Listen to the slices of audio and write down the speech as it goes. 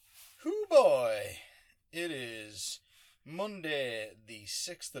is Monday, the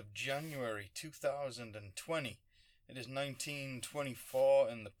 6th of January 2020. It is 19:24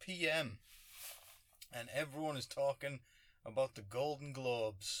 in the PM, and everyone is talking about the Golden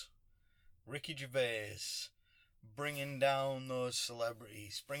Globes. Ricky Gervais bringing down those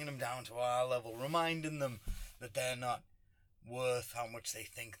celebrities, bringing them down to our level, reminding them that they're not worth how much they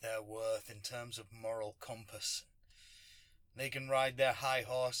think they're worth in terms of moral compass. They can ride their high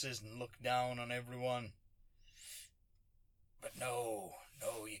horses and look down on everyone. But no,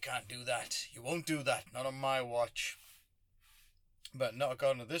 you can't do that. You won't do that. Not on my watch. But not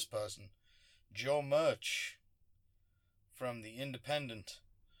according to this person. Joe Murch from The Independent.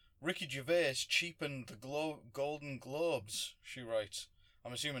 Ricky Gervais cheapened the Golden Globes, she writes.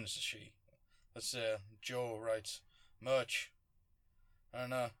 I'm assuming it's a she. Let's Joe writes. Murch. I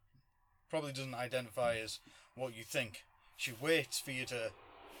don't know. Probably doesn't identify as what you think. She waits for you to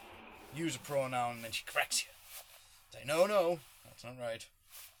use a pronoun and then she corrects you. Say, no, that's not right.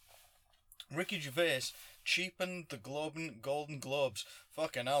 Ricky Gervais cheapened the Golden Globes.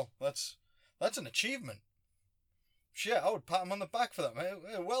 Fucking hell, that's an achievement. Shit, I would pat him on the back for that,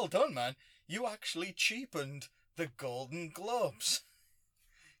 man. Well done, man. You actually cheapened the Golden Globes.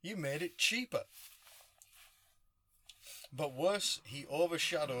 You made it cheaper. But worse, he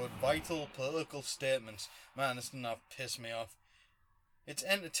overshadowed vital political statements. Man, this didn't piss me off. It's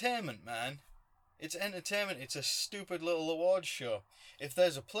entertainment, man. It's entertainment. It's a stupid little awards show. If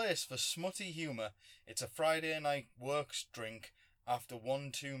there's a place for smutty humour, it's a Friday night works drink after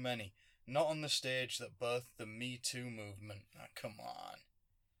one too many. Not on the stage that birthed the Me Too movement. Ah, come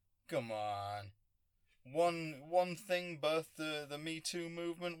on. One thing birthed the Me Too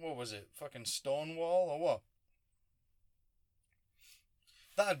movement? What was it? Fucking Stonewall or what?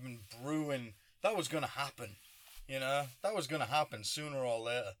 That had been brewing. That was going to happen. You know? That was going to happen sooner or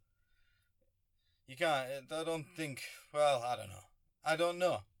later. You can't... I don't think... Well, I don't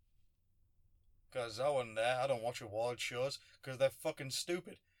know. Because I wasn't there. I don't watch award shows. Because they're fucking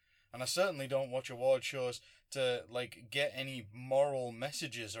stupid. And I certainly don't watch award shows to, get any moral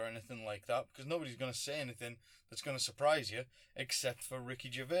messages or anything like that. Because nobody's going to say anything that's going to surprise you. Except for Ricky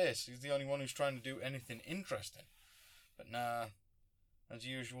Gervais. He's the only one who's trying to do anything interesting. But nah... As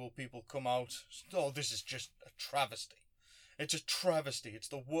usual, people come out, oh, this is just a travesty. It's a travesty. It's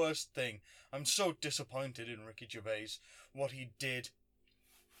the worst thing. I'm so disappointed in Ricky Gervais. What he did.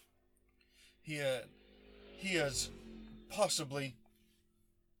 He has possibly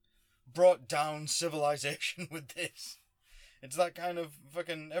brought down civilization with this. It's that kind of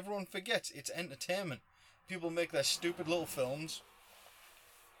fucking... Everyone forgets it's entertainment. People make their stupid little films.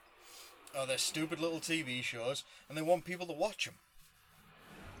 Or their stupid little TV shows. And they want people to watch them.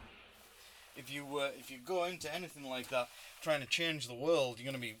 If you go into anything like that, trying to change the world, you're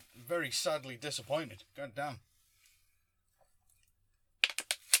going to be very sadly disappointed. God damn.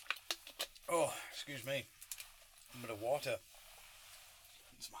 Oh, excuse me. A bit of water.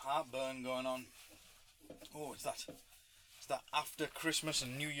 Some heartburn going on. Oh, it's that after Christmas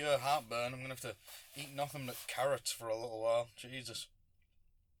and New Year heartburn. I'm going to have to eat nothing but carrots for a little while. Jesus.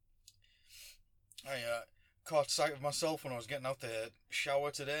 I caught sight of myself when I was getting out the shower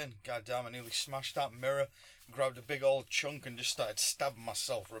today, and goddamn, I nearly smashed that mirror, grabbed a big old chunk and just started stabbing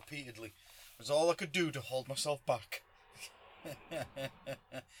myself repeatedly. It was all I could do to hold myself back.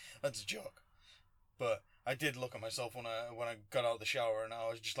 That's a joke. But I did look at myself when I got out of the shower, and I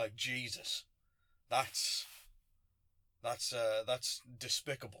was just like, Jesus, that's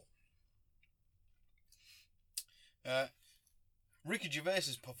despicable. Ricky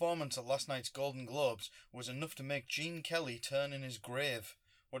Gervais' performance at last night's Golden Globes was enough to make Gene Kelly turn in his grave.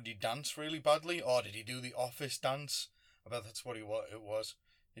 What, did he dance really badly? Or did he do the office dance? I bet that's what it was.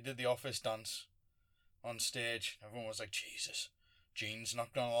 He did the office dance on stage. Everyone was like, Jesus, Gene's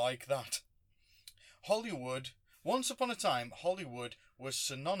not gonna like that. Once upon a time, Hollywood was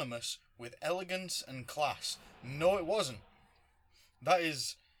synonymous with elegance and class. No, it wasn't. That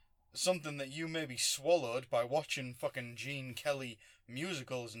is... something that you maybe swallowed by watching fucking Gene Kelly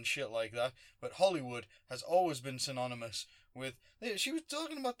musicals and shit like that, but Hollywood has always been synonymous with... She was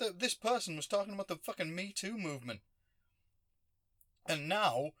talking about this person was talking about the fucking Me Too movement. And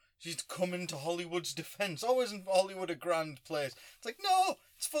now, she's coming to Hollywood's defense. Oh, isn't Hollywood a grand place? It's like, no,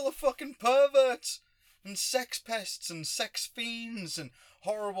 it's full of fucking perverts, and sex pests, and sex fiends, and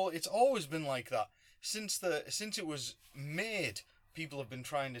horrible... It's always been like that. Since it was made... People have been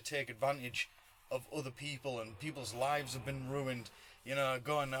trying to take advantage of other people, and people's lives have been ruined. You know,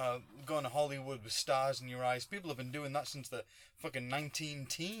 going to Hollywood with stars in your eyes. People have been doing that since the fucking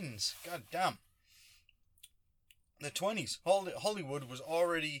 19-teens. God damn. The 20s. Hollywood was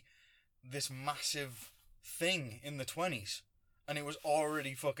already this massive thing in the 20s, and it was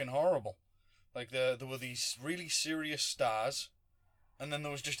already fucking horrible. Like, there were these really serious stars, and then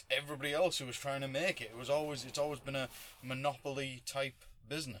there was just everybody else who was trying to make it. It's always been a monopoly type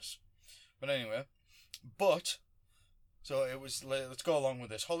business. But anyway, so it was, let's go along with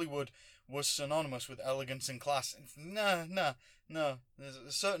this. Hollywood was synonymous with elegance and class. No. There's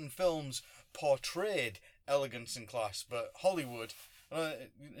certain films portrayed elegance and class, but Hollywood,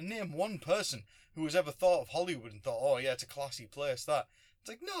 name one person who has ever thought of Hollywood and thought, oh yeah, it's a classy place, that. It's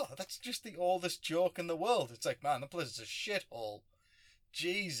like, no, that's just the oldest joke in the world. It's like, man, the place is a shithole.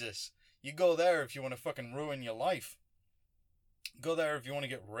 Jesus. You go there if you want to fucking ruin your life. Go there if you want to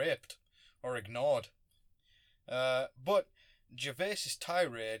get raped or ignored. But Gervais's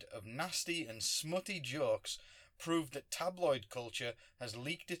tirade of nasty and smutty jokes proved that tabloid culture has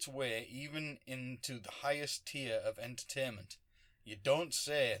leaked its way even into the highest tier of entertainment. You don't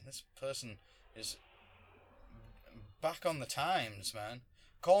say. This person is back on the times, man.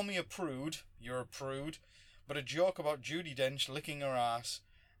 Call me a prude, you're a prude, but a joke about Judi Dench licking her ass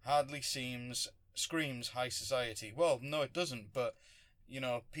hardly screams high society. Well, no it doesn't, but, you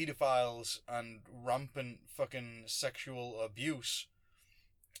know, pedophiles and rampant fucking sexual abuse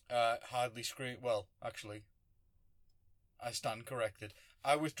hardly scream... Well, actually, I stand corrected.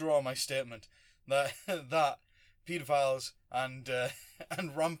 I withdraw my statement that pedophiles and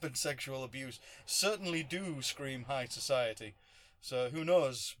rampant sexual abuse certainly do scream high society. So who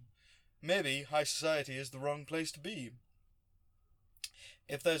knows? Maybe high society is the wrong place to be.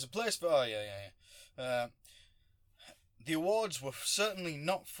 If there's a place for... Oh, yeah. The awards were certainly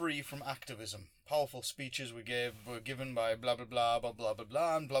not free from activism. Powerful speeches were given by blah blah blah blah blah blah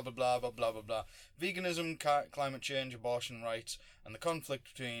blah and blah blah blah blah blah blah blah. Veganism, climate change, abortion rights, and the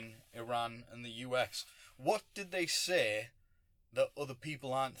conflict between Iran and the US. What did they say that other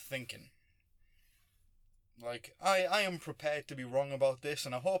people aren't thinking? Like, I am prepared to be wrong about this,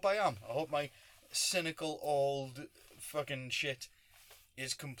 and I hope I am. I hope my cynical old fucking shit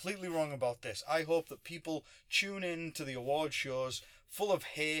is completely wrong about this. I hope that people tune in to the award shows full of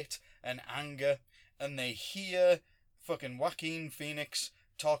hate and anger, and they hear fucking Joaquin Phoenix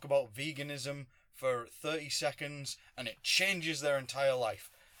talk about veganism for 30 seconds, and it changes their entire life.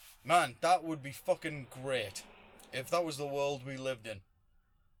 Man, that would be fucking great if that was the world we lived in.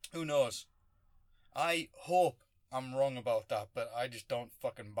 Who knows? I hope I'm wrong about that, but I just don't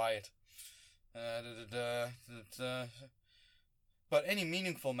fucking buy it. But any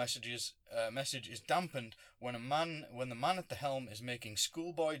meaningful message is dampened when the man at the helm is making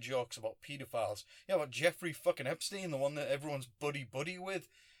schoolboy jokes about pedophiles. Yeah, about Jeffrey fucking Epstein, the one that everyone's buddy with.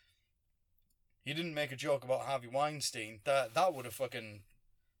 He didn't make a joke about Harvey Weinstein. That would have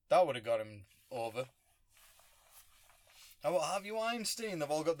got him over. How about Harvey Weinstein? They've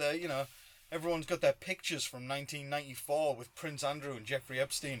all got their, everyone's got their pictures from 1994 with Prince Andrew and Jeffrey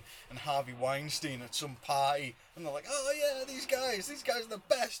Epstein and Harvey Weinstein at some party. And they're like, oh yeah, these guys are the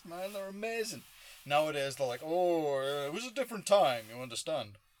best, man, they're amazing. Nowadays they're like, oh, it was a different time, you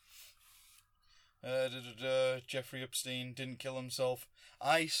understand. Jeffrey Epstein didn't kill himself.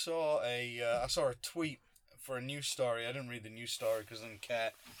 I saw a tweet for a news story. I didn't read the news story because I didn't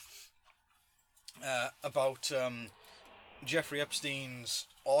care. About Jeffrey Epstein's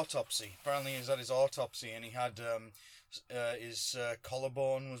autopsy. Apparently he was at his autopsy and he had his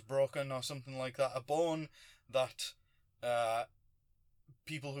collarbone was broken or something like that. A bone that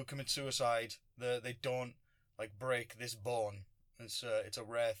people who commit suicide, they don't like break this bone. It's a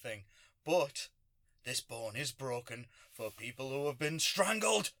rare thing. But this bone is broken for people who have been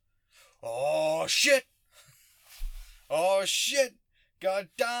strangled. Oh shit! Oh shit! God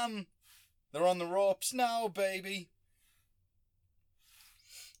damn! They're on the ropes now, baby.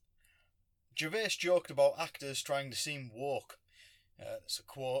 Gervais joked about actors trying to seem woke. That's a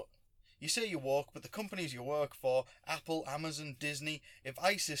quote. You say you're woke, but the companies you work for, Apple, Amazon, Disney, if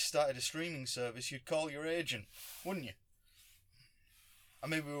ISIS started a streaming service, you'd call your agent, wouldn't you? I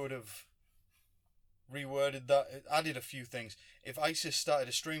maybe would have reworded that, added a few things. If ISIS started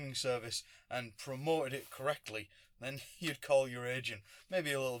a streaming service and promoted it correctly, then you'd call your agent.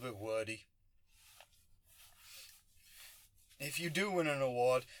 Maybe a little bit wordy. If you do win an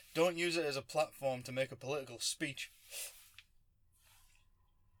award, don't use it as a platform to make a political speech.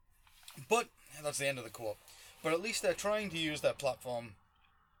 But, that's the end of the quote. But at least they're trying to use their platform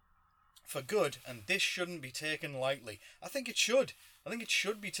for good, and this shouldn't be taken lightly. I think it should. I think it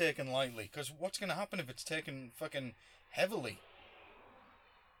should be taken lightly, because what's going to happen if it's taken fucking heavily?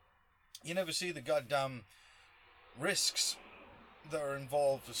 You never see the goddamn risks that are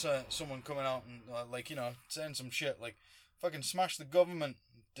involved with someone coming out and, saying some shit like, fucking smash the government,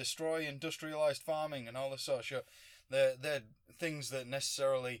 destroy industrialized farming and all this sort of shit. They're things that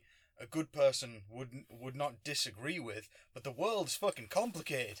necessarily a good person would not disagree with, but the world's fucking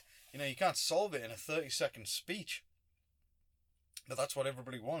complicated. You know, you can't solve it in a 30-second speech. But that's what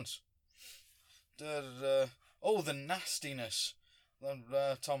everybody wants. Oh, the nastiness.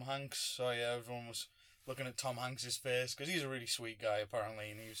 Tom Hanks. Oh yeah, everyone was looking at Tom Hanks' face, because he's a really sweet guy,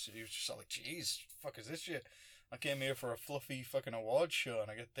 apparently, and he was just like, jeez, fuck is this shit? I came here for a fluffy fucking award show,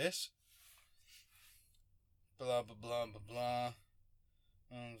 and I get this? Blah, blah, blah, blah, blah.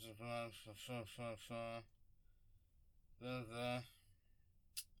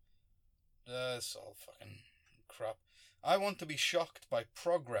 That's all fucking crap. I want to be shocked by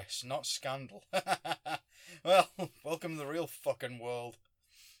progress, not scandal. Well, welcome to the real fucking world.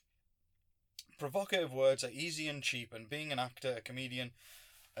 Provocative words are easy and cheap, and being an actor, a comedian,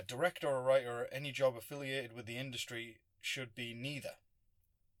 a director, a writer, or any job affiliated with the industry should be neither.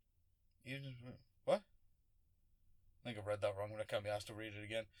 What? I think I've read that wrong, but I can't be asked to read it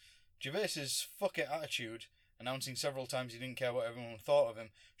again. Gervais's fuck it attitude, announcing several times he didn't care what everyone thought of him,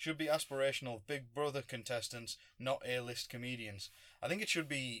 should be aspirational of Big Brother contestants, not A-list comedians. I think it should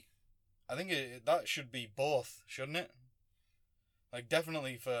be... that should be both, shouldn't it? Like,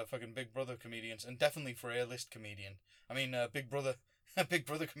 definitely for fucking Big Brother comedians, and definitely for A-list comedian. I mean, Big Brother... Big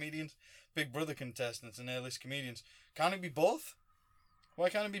Brother comedians? Big Brother contestants and A-list comedians. Can't it be both? Why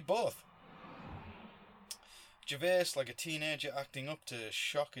can't it be both? Gervais, like a teenager acting up to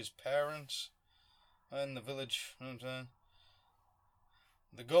shock his parents. In the village. The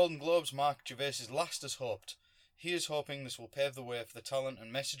Golden Globes mark Gervais's last as hoped. He is hoping this will pave the way for the talent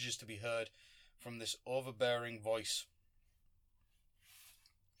and messages to be heard from this overbearing voice.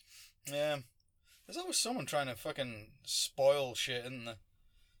 Yeah, there's always someone trying to fucking spoil shit, isn't there?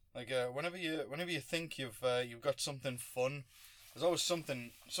 Like, whenever you think you've got something fun, there's always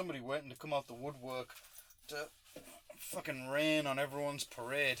somebody waiting to come out the woodwork to fucking rain on everyone's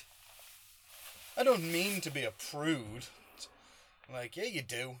parade. I don't mean to be a prude. Like, yeah, you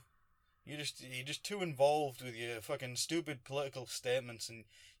do. You're just too involved with your fucking stupid political statements, and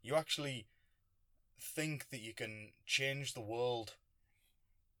you actually think that you can change the world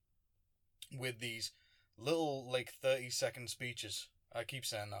with these little, like, 30-second speeches. I keep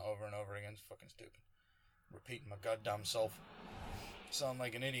saying that over and over again. It's fucking stupid. Repeating my goddamn self. Sound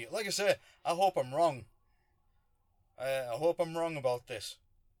like an idiot. Like I say, I hope I'm wrong. I hope I'm wrong about this.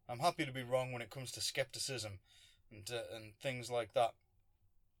 I'm happy to be wrong when it comes to skepticism and things like that.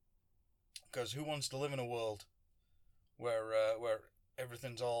 Because who wants to live in a world where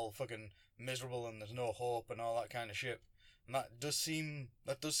everything's all fucking miserable and there's no hope and all that kind of shit? And that does seem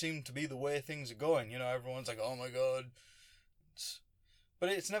to be the way things are going. You know, everyone's like, oh my god. But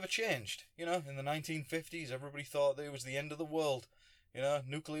it's never changed. You know, in the 1950s, everybody thought that it was the end of the world. You know,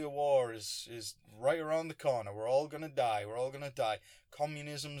 nuclear war is right around the corner. We're all going to die. We're all going to die.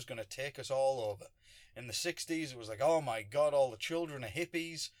 Communism's going to take us all over. In the 60s, it was like, oh my god, all the children are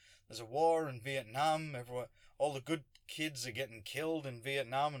hippies. There's a war in Vietnam. All the good kids are getting killed in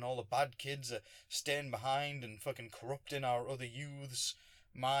Vietnam, and all the bad kids are staying behind and fucking corrupting our other youths'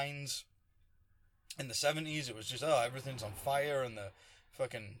 minds. In the 70s, it was just, oh, everything's on fire, and the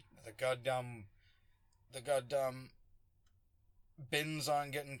goddamn bins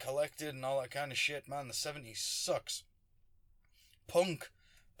aren't getting collected and all that kind of shit. Man, the 70s sucks. Punk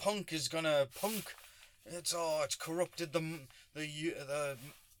is gonna punk. It's corrupted the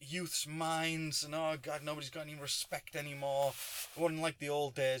youth's minds, and oh god, nobody's got any respect anymore. It wasn't like the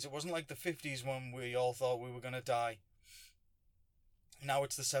old days. It wasn't like the 50s when we all thought we were gonna die. Now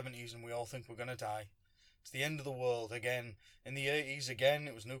it's the 70s and we all think we're gonna die. It's the end of the world again. In the 80s again,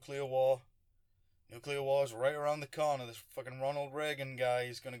 it was nuclear war. Nuclear war's right around the corner. This fucking Ronald Reagan guy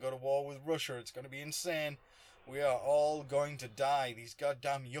is gonna go to war with Russia. It's gonna be insane. We are all going to die. These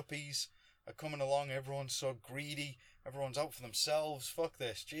goddamn yuppies are coming along. Everyone's so greedy. Everyone's out for themselves. Fuck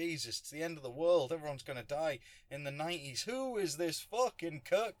this. Jesus, it's the end of the world. Everyone's gonna die. In the 90s, who is this fucking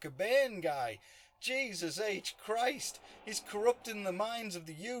Kurt Cobain guy? Jesus H. Christ. He's corrupting the minds of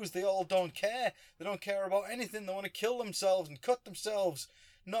the youths. They all don't care. They don't care about anything. They want to kill themselves and cut themselves.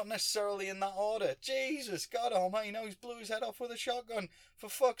 Not necessarily in that order. Jesus, God almighty, now he's blew his head off with a shotgun. For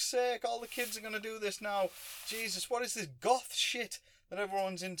fuck's sake, all the kids are going to do this now. Jesus, what is this goth shit that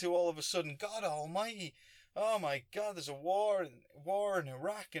everyone's into all of a sudden? God almighty. Oh my god, there's a war in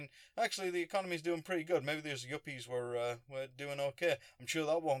Iraq, and actually the economy's doing pretty good. Maybe those yuppies were doing okay. I'm sure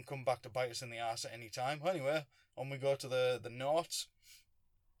that won't come back to bite us in the arse at any time. Anyway, on we go to the noughts.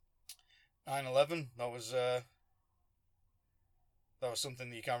 9/11, that was something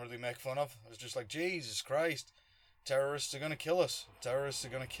that you can't really make fun of. It was just like, Jesus Christ. Terrorists are going to kill us. Terrorists are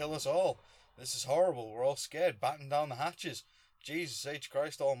going to kill us all. This is horrible. We're all scared. Batten down the hatches. Jesus H.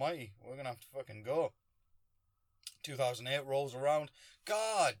 Christ Almighty. We're going to have to fucking go. 2008 rolls around.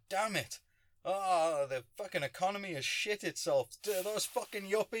 God damn it. Oh, the fucking economy has shit itself. Those fucking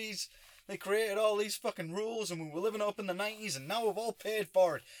yuppies. They created all these fucking rules and we were living up in the 90s and now we've all paid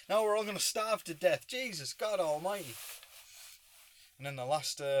for it. Now we're all going to starve to death. Jesus God Almighty. And then the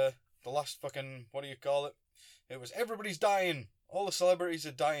last fucking, what do you call it? It was everybody's dying. All the celebrities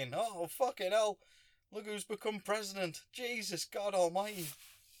are dying. Oh, fucking hell. Look who's become president. Jesus God Almighty.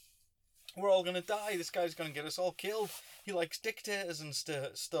 We're all going to die. This guy's going to get us all killed. He likes dictators and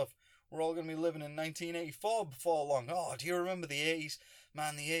stuff. We're all going to be living in 1984 before long. Oh, do you remember the 80s?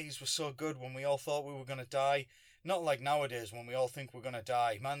 Man, the 80s were so good when we all thought we were going to die. Not like nowadays when we all think we're going to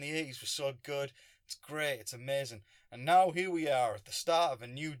die. Man, the 80s were so good. It's great. It's amazing. And now here we are at the start of a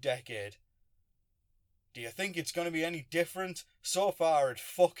new decade. Do you think it's going to be any different? So far, it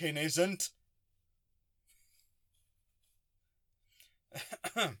fucking isn't.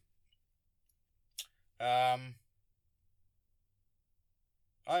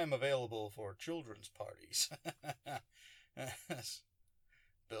 I am available for children's parties. As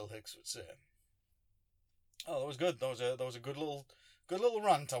Bill Hicks would say. Oh, that was good. That was a good little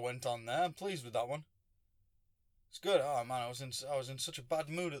rant I went on there. I'm pleased with that one. It's good. Oh man, I was in such a bad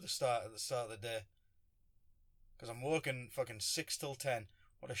mood at the start of the day. Because I'm working fucking 6 till 10.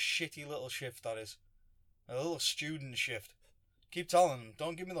 What a shitty little shift that is. A little student shift. Keep telling them,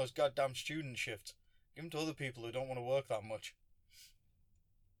 don't give me those goddamn student shifts. Give them to other people who don't want to work that much.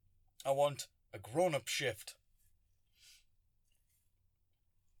 I want a grown-up shift.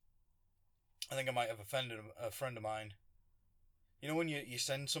 I think I might have offended a friend of mine. You know when you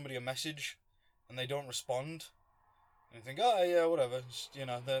send somebody a message and they don't respond? And you think, oh yeah, whatever. Just, you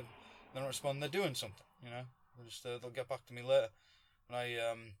know, they don't respond, they're doing something, you know. They'll get back to me later. And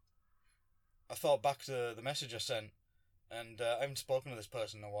I thought back to the message I sent, and I haven't spoken to this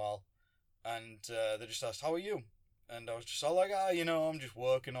person in a while, and they just asked, how are you? And I was just all like, you know, I'm just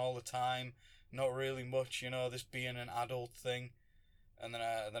working all the time, not really much, you know, this being an adult thing. And then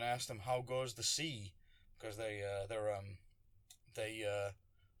I asked them, how goes the sea? Because they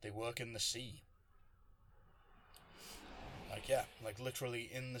work in the sea. Like, yeah, like literally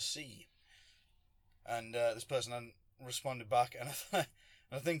in the sea. And this person hadn't responded back, and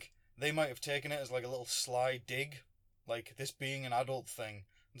I think they might have taken it as like a little sly dig, like this being an adult thing.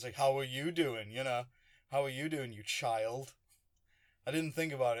 It's like, how are you doing? You know, how are you doing, you child? I didn't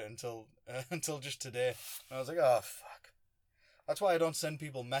think about it until just today. And I was like, oh fuck. That's why I don't send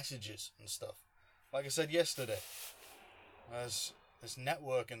people messages and stuff. Like I said yesterday, there's this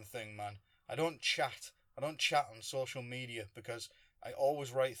networking thing, man. I don't chat on social media because I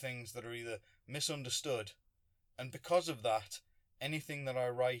always write things that are either misunderstood, and because of that, anything that I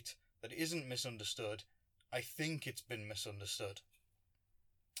write that isn't misunderstood, I think it's been misunderstood.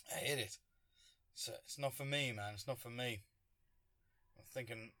 I hate it. It's not for me, man. It's not for me. I'm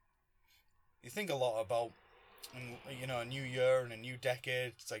thinking, you think a lot about, you know, a new year and a new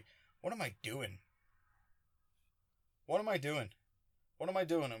decade. It's like, what am I doing? What am I doing? What am I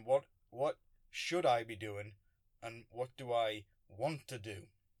doing, and what should I be doing, and what do I want to do?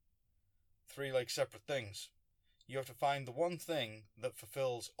 3 like separate things. You have to find the one thing that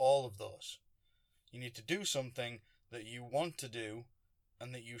fulfills all of those. You need to do something that you want to do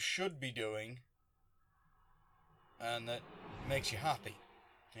and that you should be doing and that makes you happy,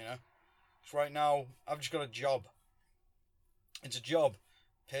 you know? So right now, I've just got a job. It's a job.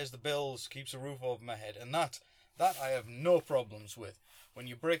 Pays the bills, keeps a roof over my head, and that I have no problems with. When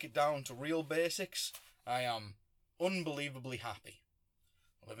you break it down to real basics, I am unbelievably happy.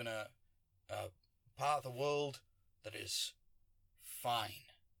 I live in a part of the world that is fine,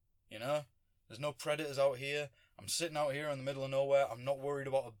 you know? There's no predators out here. I'm sitting out here in the middle of nowhere. I'm not worried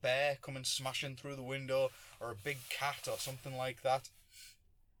about a bear coming smashing through the window or a big cat or something like that.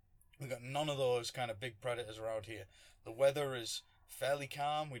 We've got none of those kind of big predators around here. The weather is fairly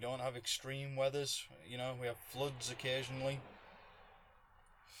calm. We don't have extreme weathers. You know, we have floods occasionally.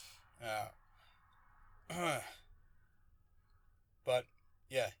 But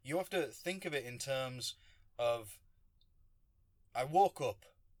yeah, you have to think of it in terms of, I woke up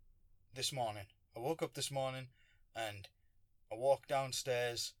this morning and I walked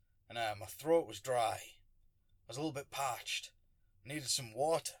downstairs and my throat was dry. I was a little bit parched. I needed some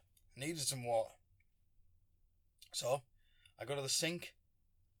water. So I go to the sink,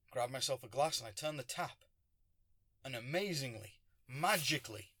 grab myself a glass, and I turn the tap. And amazingly,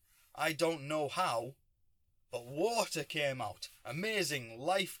 magically, I don't know how, but water came out. Amazing,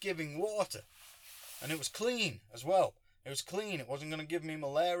 life-giving water. And it was clean as well. It was clean. It wasn't going to give me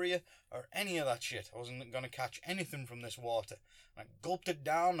malaria or any of that shit. I wasn't going to catch anything from this water. And I gulped it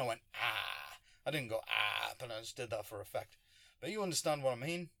down and I went, ah. I didn't go, ah, but I just did that for effect. But you understand what I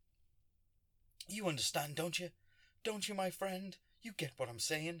mean? You understand, don't you? Don't you, my friend? You get what I'm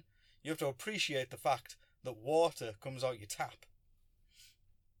saying. You have to appreciate the fact that water comes out your tap.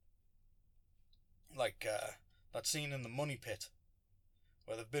 Like that scene in The Money Pit,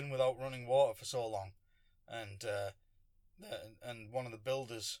 where they've been without running water for so long. And one of the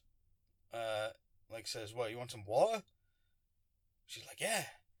builders says, "Well, you want some water?" She's like, "Yeah."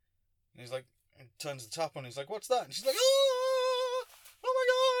 And he's like, and turns the tap on. He's like, "What's that?" And she's like, "Oh my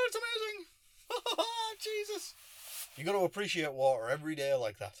God, it's amazing!" Jesus, you got to appreciate water every day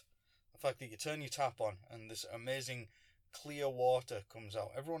like that. The fact that you turn your tap on and this amazing clear water comes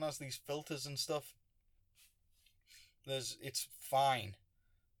out. Everyone has these filters and stuff. It's fine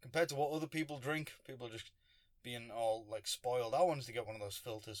compared to what other people drink. People are just being all like spoiled. I wanted to get one of those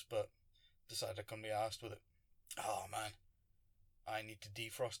filters, but decided I couldn't be arsed with it. Oh man, I need to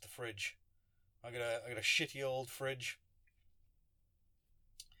defrost the fridge. I got a shitty old fridge,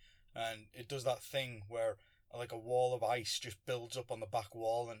 and it does that thing where like a wall of ice just builds up on the back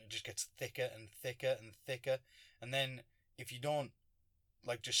wall, and it just gets thicker and thicker and thicker. And then if you don't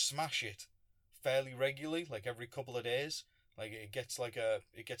like just smash it fairly regularly, like every couple of days, like it gets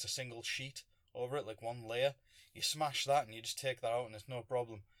a single sheet over it, like one layer. You smash that and you just take that out and it's no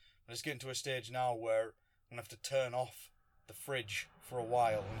problem. But it's getting to a stage now where I'm gonna have to turn off the fridge for a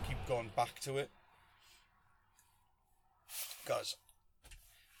while and keep going back to it, because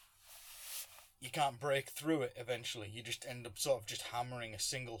you can't break through it eventually. You just end up sort of just hammering a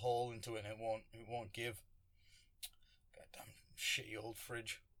single hole into it and it won't give. Goddamn shitty old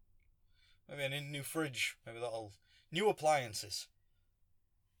fridge. Maybe I need a new fridge. Maybe new appliances.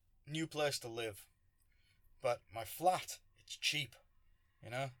 New place to live. But my flat, it's cheap. You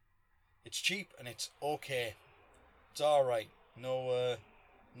know? It's cheap and it's okay. It's alright. No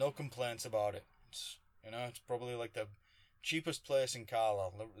complaints about it. It's probably like the cheapest place in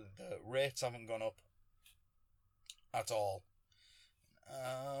Carlisle. The rates haven't gone up at all.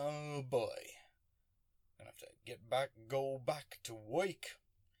 Oh boy. Gonna have to go back to work.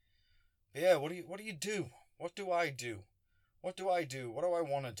 But yeah, what do you do? What do I do? What do I do? What do I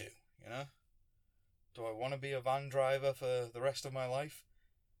want to do? You know? Do I want to be a van driver for the rest of my life?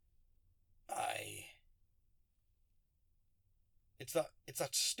 It's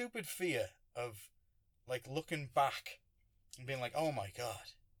that stupid fear of like looking back and being like, oh my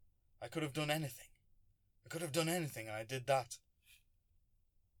God, I could have done anything. I could have done anything and I did that.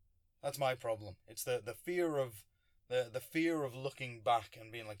 That's my problem. It's the fear of the fear of looking back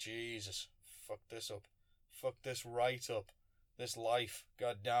and being like, Jesus, fuck this up. Fuck this right up. This life,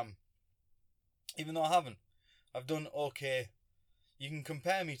 goddamn. Even though I haven't. I've done okay. You can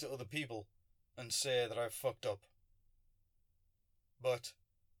compare me to other people and say that I've fucked up. But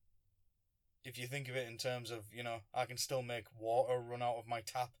if you think of it in terms of, I can still make water run out of my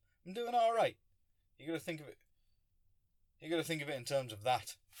tap, I'm doing alright. You gotta think of it in terms of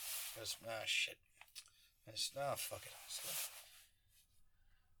that. Because, shit. Fuck it.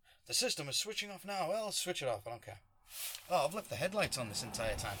 The system is switching off now. Well, switch it off, I don't care. Oh, I've left the headlights on this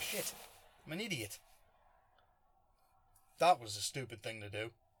entire time. Shit. I'm an idiot. That was a stupid thing to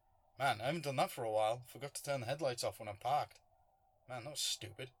do. Man, I haven't done that for a while. Forgot to turn the headlights off when I'm parked. Man, that was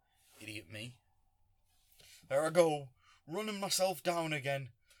stupid. Idiot me. There I go, running myself down again.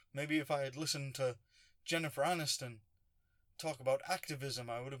 Maybe if I had listened to Jennifer Aniston talk about activism,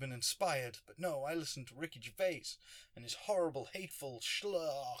 I would have been inspired. But no, I listened to Ricky Gervais and his horrible, hateful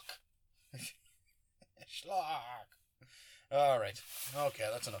schlock. Schlock. Alright, okay,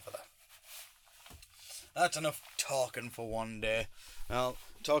 that's enough of that. That's enough talking for one day. I'll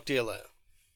talk to you later.